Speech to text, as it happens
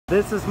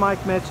This is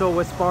Mike Mitchell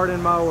with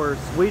Spartan Mowers.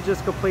 We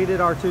just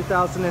completed our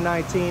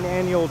 2019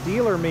 annual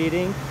dealer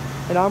meeting,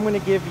 and I'm going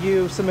to give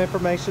you some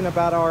information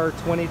about our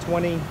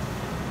 2020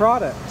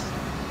 product.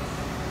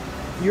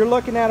 You're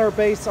looking at our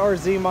base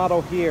RZ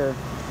model here.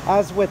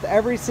 As with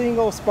every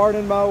single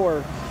Spartan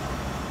mower,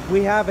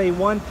 we have a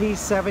one-piece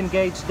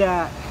 7-gauge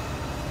deck.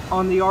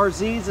 On the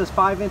RZs is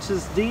 5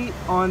 inches deep.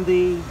 On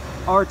the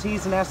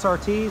RTs and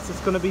SRTs,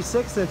 it's going to be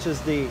 6 inches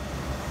deep.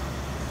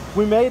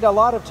 We made a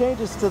lot of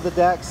changes to the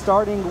deck,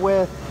 starting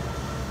with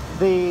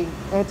the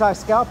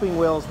anti-scalping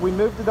wheels. We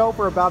moved it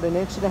over about 1.5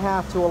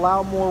 inches to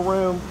allow more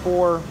room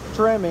for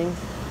trimming,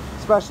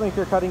 especially if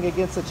you're cutting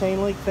against a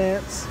chain link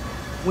fence.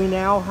 We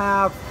now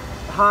have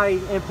high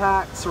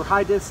impacts or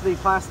high density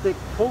plastic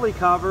pulley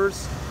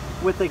covers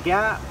with a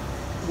gap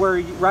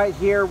where right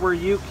here where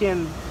you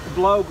can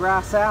blow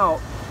grass out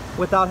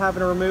without having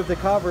to remove the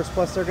covers,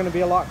 plus they're going to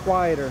be a lot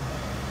quieter.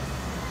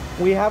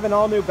 We have an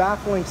all-new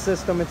baffling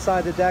system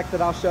inside the deck that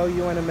I'll show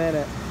you in a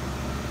minute.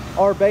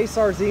 Our base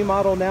RZ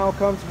model now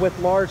comes with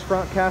large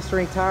front cast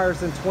ring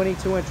tires and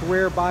 22-inch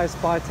rear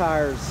bi-ply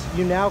tires.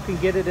 You now can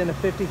get it in a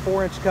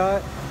 54-inch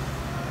cut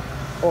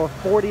or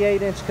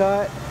 48-inch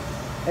cut,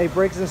 a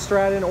Briggs &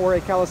 Stratton or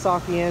a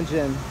Kawasaki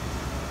engine.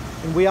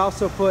 And we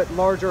also put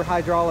larger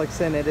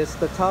hydraulics in it. It's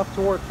the Tough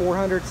Torque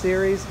 400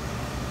 series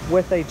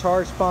with a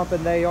charge pump,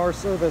 and they are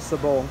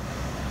serviceable.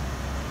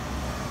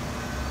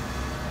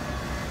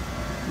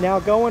 Now,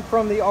 going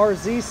from the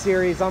RZ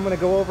series, I'm going to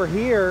go over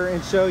here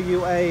and show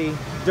you a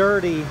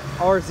dirty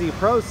RZ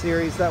Pro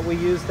series that we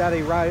used at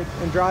a ride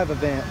and drive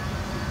event.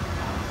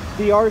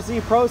 The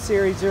RZ Pro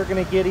series, you're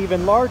going to get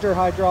even larger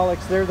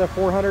hydraulics. They're the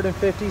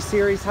 450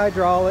 series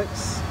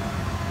hydraulics.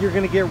 You're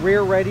going to get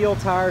rear radial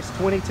tires,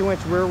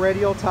 22-inch rear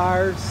radial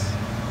tires.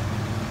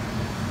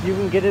 You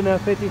can get it in a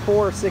 54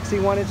 or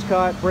 61-inch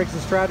cut, Briggs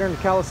 & Stratton and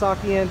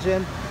Kawasaki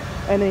engine.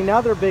 And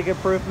another big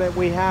improvement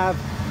we have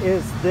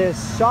is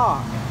this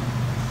shock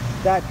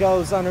that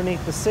goes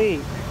underneath the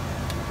seat.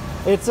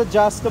 It's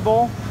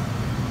adjustable.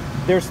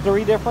 There's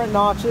 3 different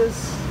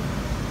notches,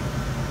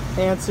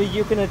 and so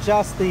you can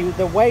adjust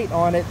the weight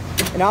on it.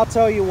 And I'll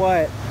tell you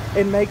what,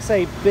 it makes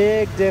a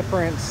big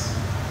difference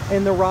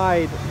in the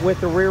ride with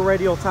the rear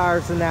radial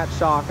tires and that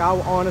shock. I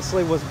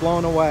honestly was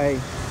blown away.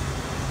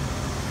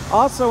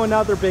 Also,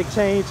 another big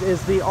change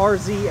is the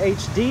RZ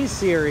HD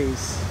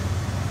series.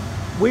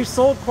 We've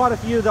sold quite a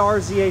few of the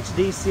RZ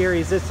HD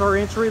series. It's our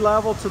entry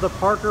level to the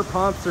Parker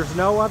pumps. There's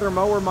no other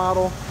mower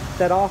model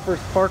that offers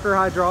Parker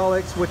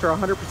hydraulics, which are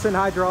 100%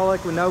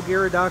 hydraulic with no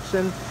gear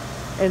reduction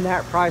in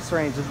that price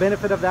range. The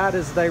benefit of that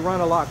is they run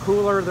a lot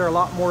cooler. They're a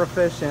lot more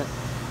efficient.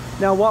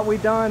 Now, what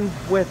we've done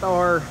with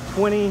our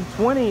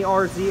 2020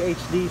 RZ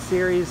HD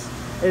series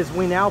is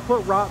we now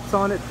put ROPS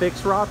on it.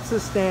 Fixed ROPS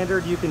is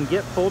standard. You can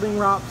get folding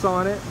ROPS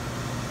on it.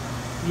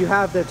 You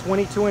have the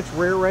 22-inch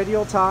rear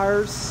radial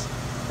tires,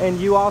 and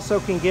you also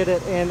can get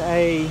it in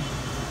a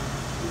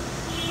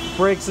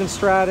Briggs &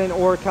 Stratton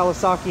or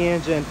Kawasaki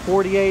engine,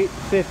 48,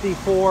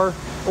 54,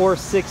 or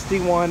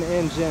 61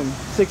 engine.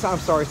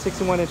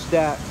 61-inch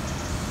deck.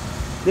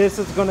 This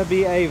is going to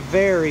be a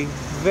very,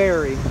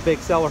 very big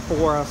seller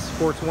for us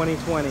for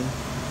 2020.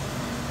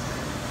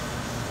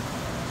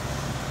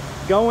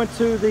 Going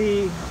to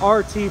the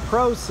RT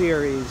Pro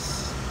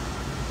series.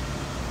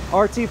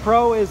 RT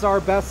Pro is our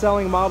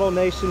best-selling model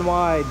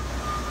nationwide.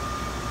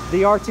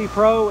 The RT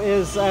Pro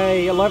is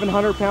a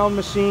 1,100 pound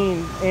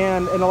machine,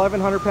 and an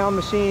 1,100 pound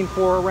machine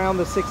for around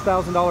the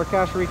 $6,000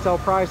 cash retail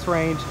price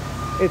range,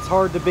 it's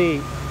hard to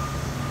beat.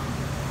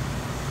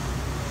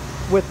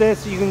 With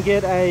this, you can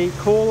get a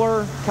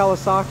cooler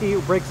Kawasaki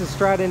Briggs &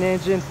 Stratton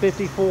engine,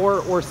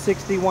 54 or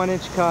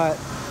 61-inch cut.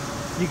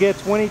 You get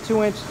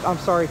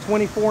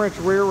 24-inch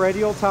rear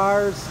radial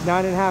tires,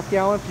 9.5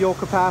 gallon fuel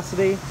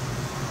capacity.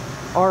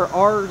 Our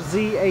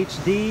RZ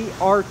HD,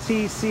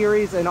 RT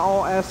series, and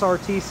all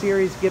SRT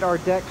series get our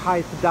deck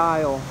height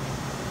dial.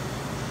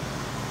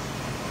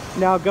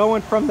 Now,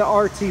 going from the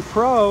RT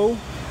Pro,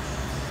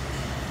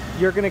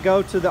 you're going to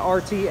go to the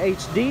RT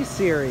HD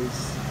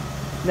series.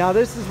 Now,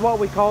 this is what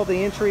we call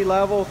the entry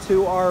level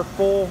to our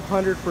full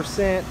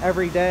 100%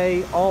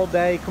 everyday, all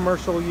day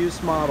commercial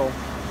use model.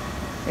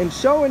 And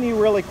showing you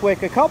really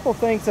quick a couple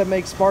things that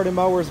make Spartan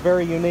Mowers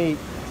very unique.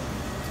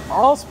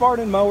 All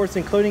Spartan Mowers,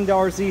 including the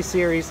RZ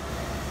series,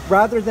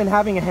 rather than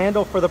having a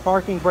handle for the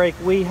parking brake,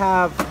 we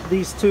have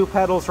these 2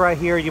 pedals right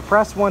here. You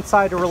press one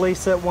side to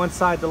release it, one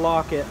side to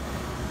lock it.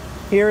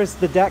 Here is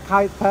the deck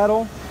height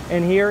pedal,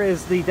 and here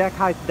is the deck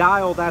height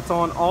dial that's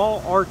on all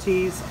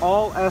RTs,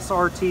 all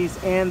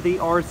SRTs, and the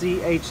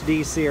RZ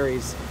HD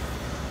series.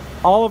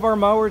 All of our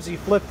mowers, you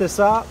flip this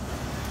up,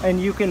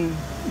 and you can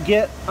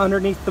get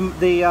underneath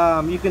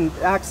you can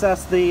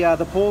access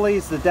the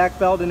pulleys, the deck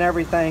belt, and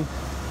everything.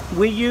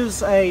 We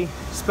use a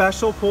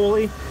special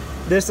pulley.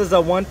 This is a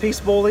one-piece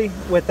pulley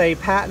with a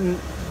patent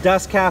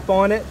dust cap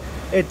on it.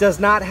 It does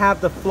not have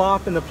the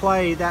flop and the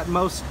play that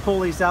most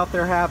pulleys out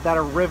there have that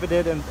are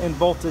riveted and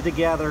bolted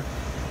together.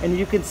 And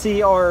you can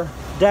see our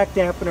deck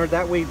dampener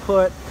that we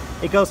put.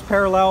 It goes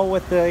parallel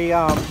with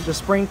the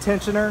spring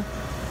tensioner.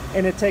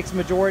 and it takes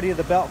majority of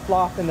the belt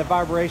flop and the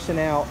vibration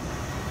out.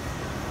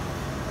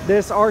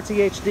 This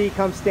RTHD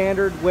comes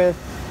standard with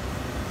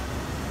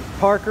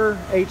Parker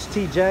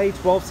HTJ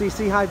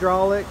 12cc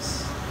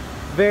hydraulics.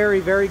 Very,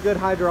 very good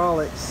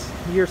hydraulics.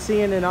 You're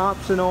seeing an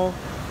optional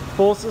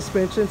full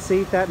suspension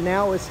seat that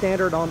now is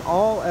standard on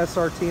all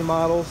SRT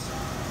models.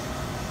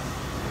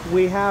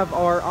 We have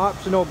our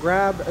optional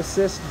grab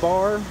assist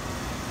bar.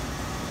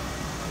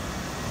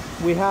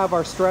 We have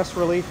our stress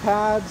relief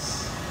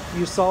pads.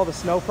 You saw the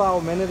snowplow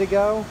a minute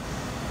ago.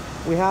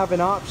 We have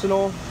an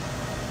optional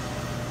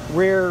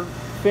rear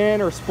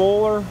fin or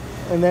spoiler,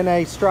 and then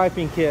a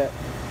striping kit.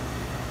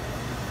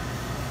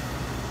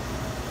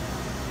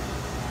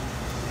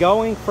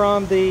 Going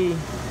from the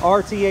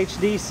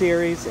RTHD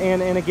series,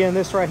 and again,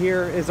 this right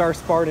here is our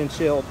Spartan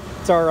shield.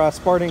 It's our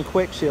Spartan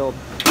quick shield.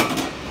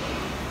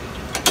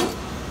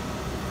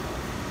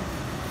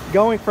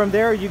 Going from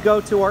there, you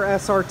go to our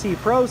SRT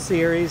Pro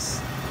series.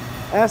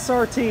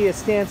 SRT, it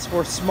stands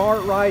for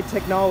Smart Ride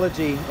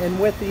Technology, and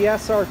with the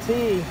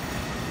SRT,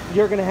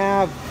 you're going to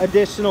have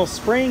additional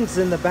springs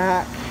in the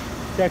back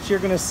that you're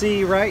going to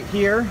see right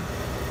here,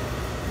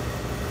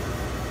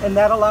 and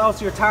that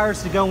allows your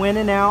tires to go in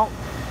and out,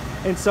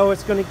 and so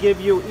it's going to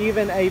give you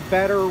even a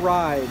better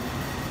ride.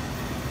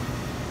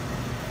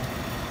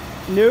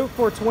 New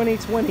for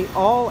 2020,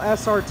 all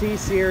SRT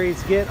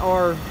series get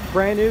our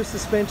brand new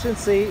suspension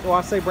seat. Well,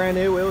 I say brand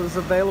new, it was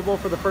available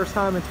for the first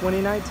time in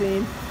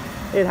 2019.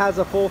 It has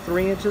a full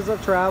 3 inches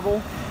of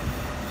travel.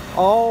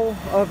 All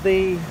of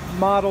the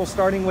models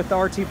starting with the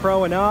RT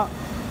Pro and up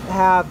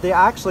have the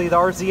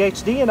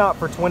RZHD and up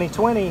for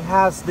 2020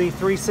 has the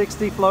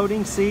 360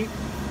 floating seat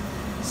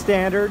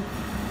standard,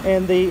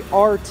 and the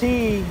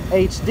RT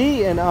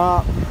HD and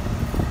up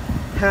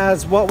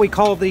has what we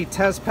call the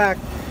test pack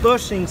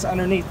bushings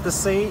underneath the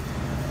seat.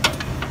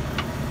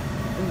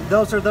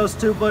 Those are those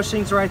two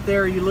bushings right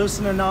there. You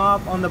loosen a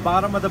knob on the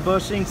bottom of the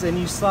bushings and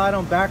you slide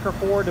them back or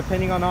forward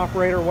depending on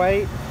operator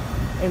weight,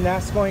 and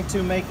that's going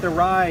to make the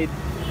ride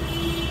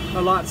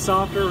a lot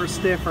softer or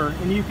stiffer.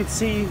 And you can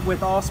see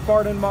with all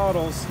Spartan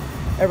models,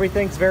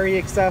 everything's very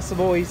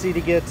accessible, easy to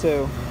get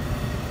to.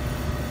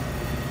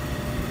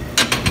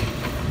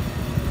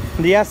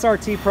 The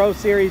SRT Pro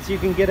series, you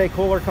can get a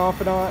Cooler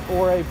Confidant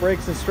or a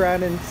Briggs &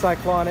 Stratton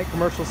Cyclonic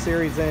Commercial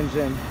Series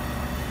engine.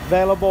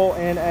 Available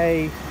in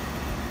a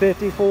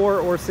 54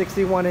 or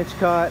 61 inch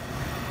cut.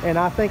 And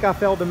I think I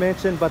failed to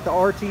mention, but the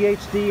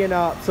RTHD and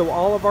up, so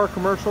all of our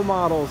commercial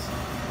models,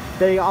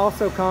 they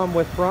also come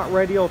with front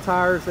radial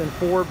tires and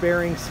 4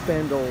 bearing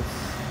spindles.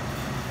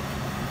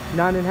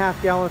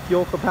 9.5 gallon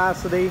fuel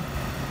capacity,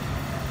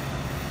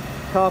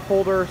 cup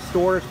holder,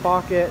 storage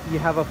pocket. You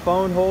have a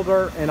phone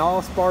holder, and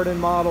all Spartan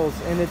models,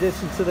 in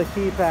addition to the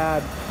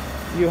keypad,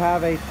 you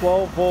have a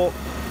 12-volt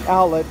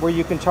outlet where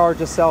you can charge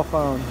a cell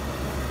phone.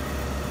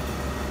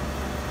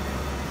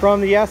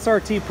 From the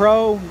SRT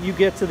Pro, you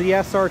get to the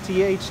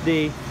SRT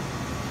HD.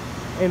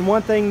 And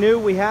one thing new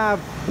we have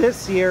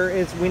this year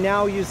is we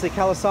now use the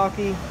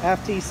Kawasaki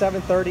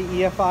FT730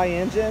 EFI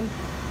engine.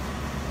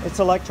 It's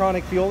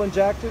electronic fuel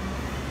injected.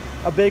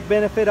 A big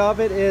benefit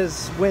of it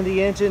is when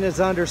the engine is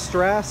under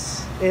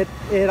stress,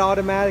 it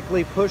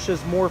automatically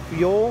pushes more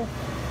fuel,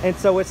 and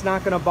so it's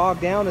not going to bog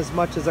down as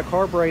much as a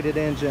carbureted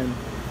engine.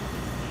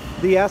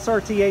 The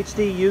SRT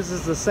HD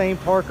uses the same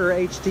Parker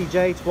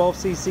HTJ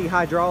 12cc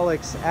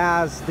hydraulics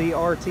as the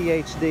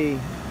RTHD.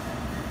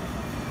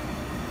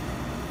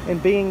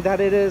 And being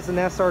that it is an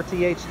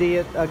SRT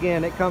HD,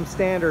 again, it comes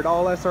standard.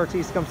 All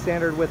SRTs come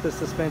standard with the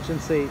suspension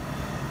seat.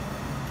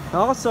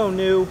 Also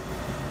new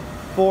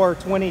for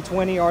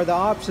 2020 are the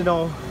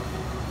optional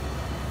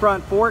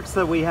front forks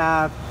that we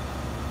have.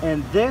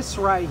 And this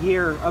right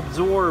here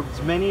absorbs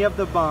many of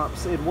the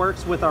bumps. It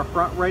works with our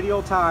front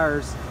radial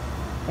tires,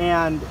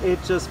 and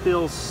it just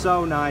feels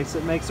so nice.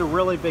 It makes a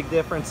really big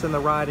difference in the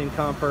riding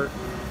comfort.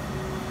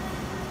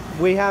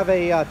 We have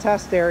a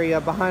test area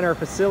behind our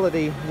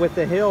facility with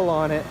the hill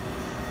on it,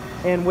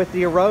 and with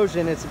the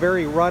erosion, it's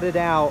very rutted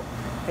out.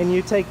 And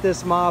you take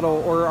this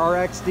model or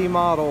our XD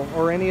model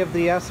or any of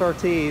the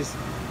SRTs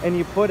and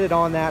you put it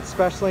on that,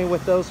 especially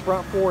with those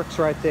front forks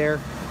right there.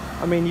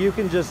 I mean, you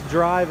can just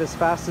drive as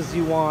fast as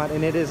you want,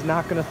 and it is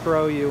not going to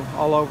throw you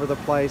all over the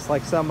place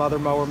like some other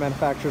mower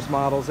manufacturers'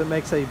 models. It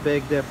makes a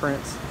big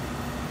difference.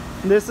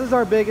 This is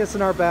our biggest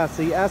and our best,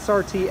 the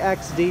SRT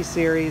XD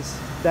series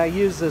that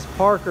uses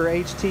Parker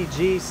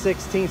HTG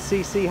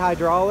 16cc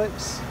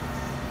hydraulics.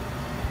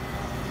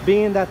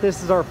 Being that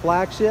this is our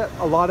flagship,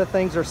 a lot of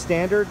things are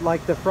standard,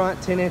 like the front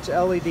 10-inch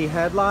LED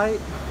headlight,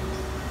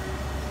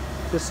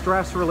 the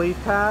stress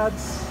relief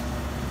pads.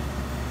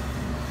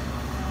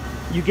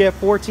 You get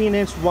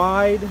 14-inch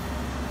wide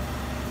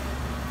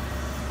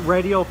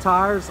radial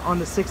tires on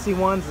the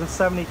 61s and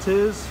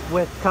 72s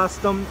with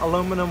custom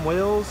aluminum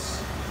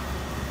wheels.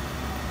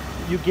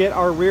 You get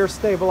our rear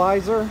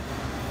stabilizer.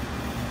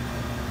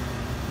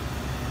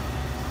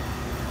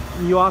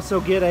 You also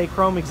get a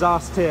chrome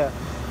exhaust tip.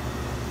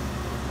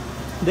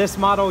 This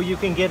model, you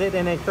can get it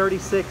in a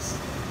 36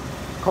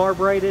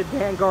 carbureted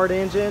Vanguard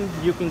engine.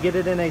 You can get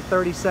it in a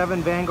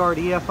 37 Vanguard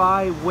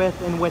EFI with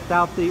and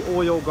without the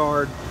oil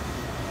guard.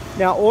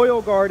 Now,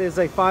 oil guard is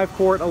a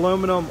 5-quart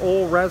aluminum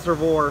oil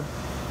reservoir.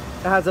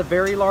 It has a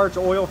very large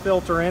oil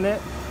filter in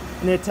it,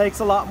 and it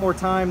takes a lot more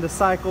time to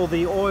cycle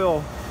the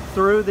oil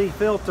through the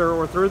filter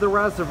or through the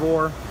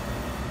reservoir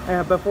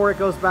before it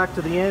goes back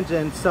to the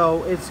engine.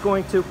 So it's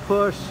going to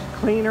push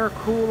cleaner,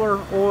 cooler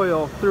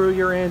oil through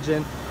your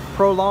engine,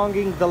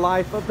 prolonging the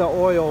life of the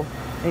oil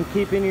and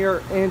keeping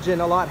your engine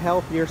a lot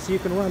healthier, so you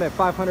can run it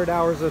 500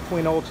 hours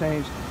between oil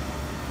change.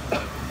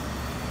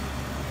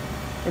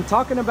 And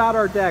talking about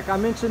our deck, I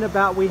mentioned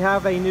about we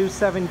have a new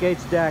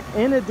 7-gauge deck.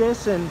 In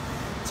addition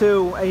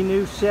to a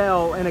new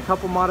shell and a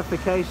couple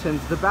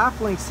modifications, the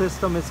baffling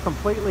system is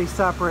completely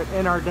separate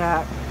in our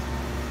deck.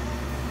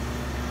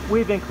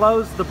 We've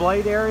enclosed the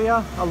blade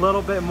area a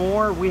little bit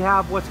more. We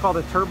have what's called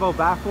a turbo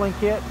baffling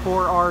kit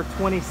for our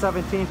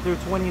 2017 through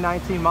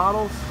 2019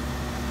 models.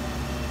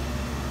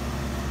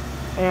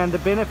 And the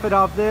benefit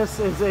of this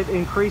is it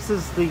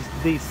increases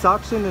the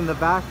suction and the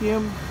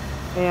vacuum.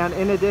 And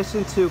in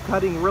addition to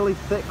cutting really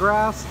thick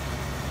grass,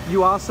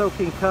 you also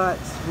can cut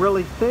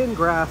really thin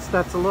grass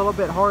that's a little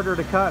bit harder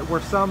to cut,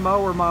 where some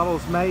mower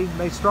models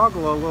may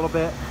struggle a little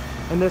bit,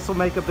 and this will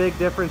make a big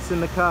difference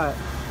in the cut.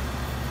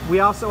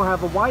 We also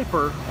have a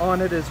wiper on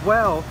it as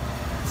well,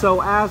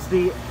 so as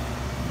the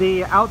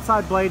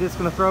outside blade is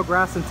going to throw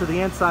grass into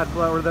the inside,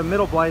 or the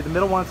middle blade, the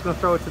middle one's going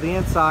to throw it to the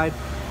inside,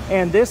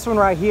 and this one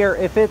right here,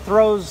 if it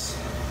throws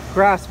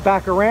grass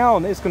back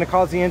around, it's going to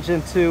cause the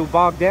engine to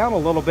bog down a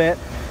little bit.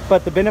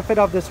 But the benefit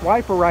of this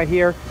wiper right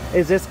here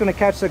is it's going to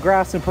catch the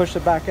grass and push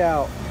it back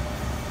out.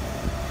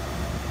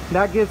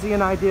 That gives you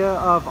an idea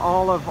of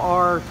all of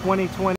our 2020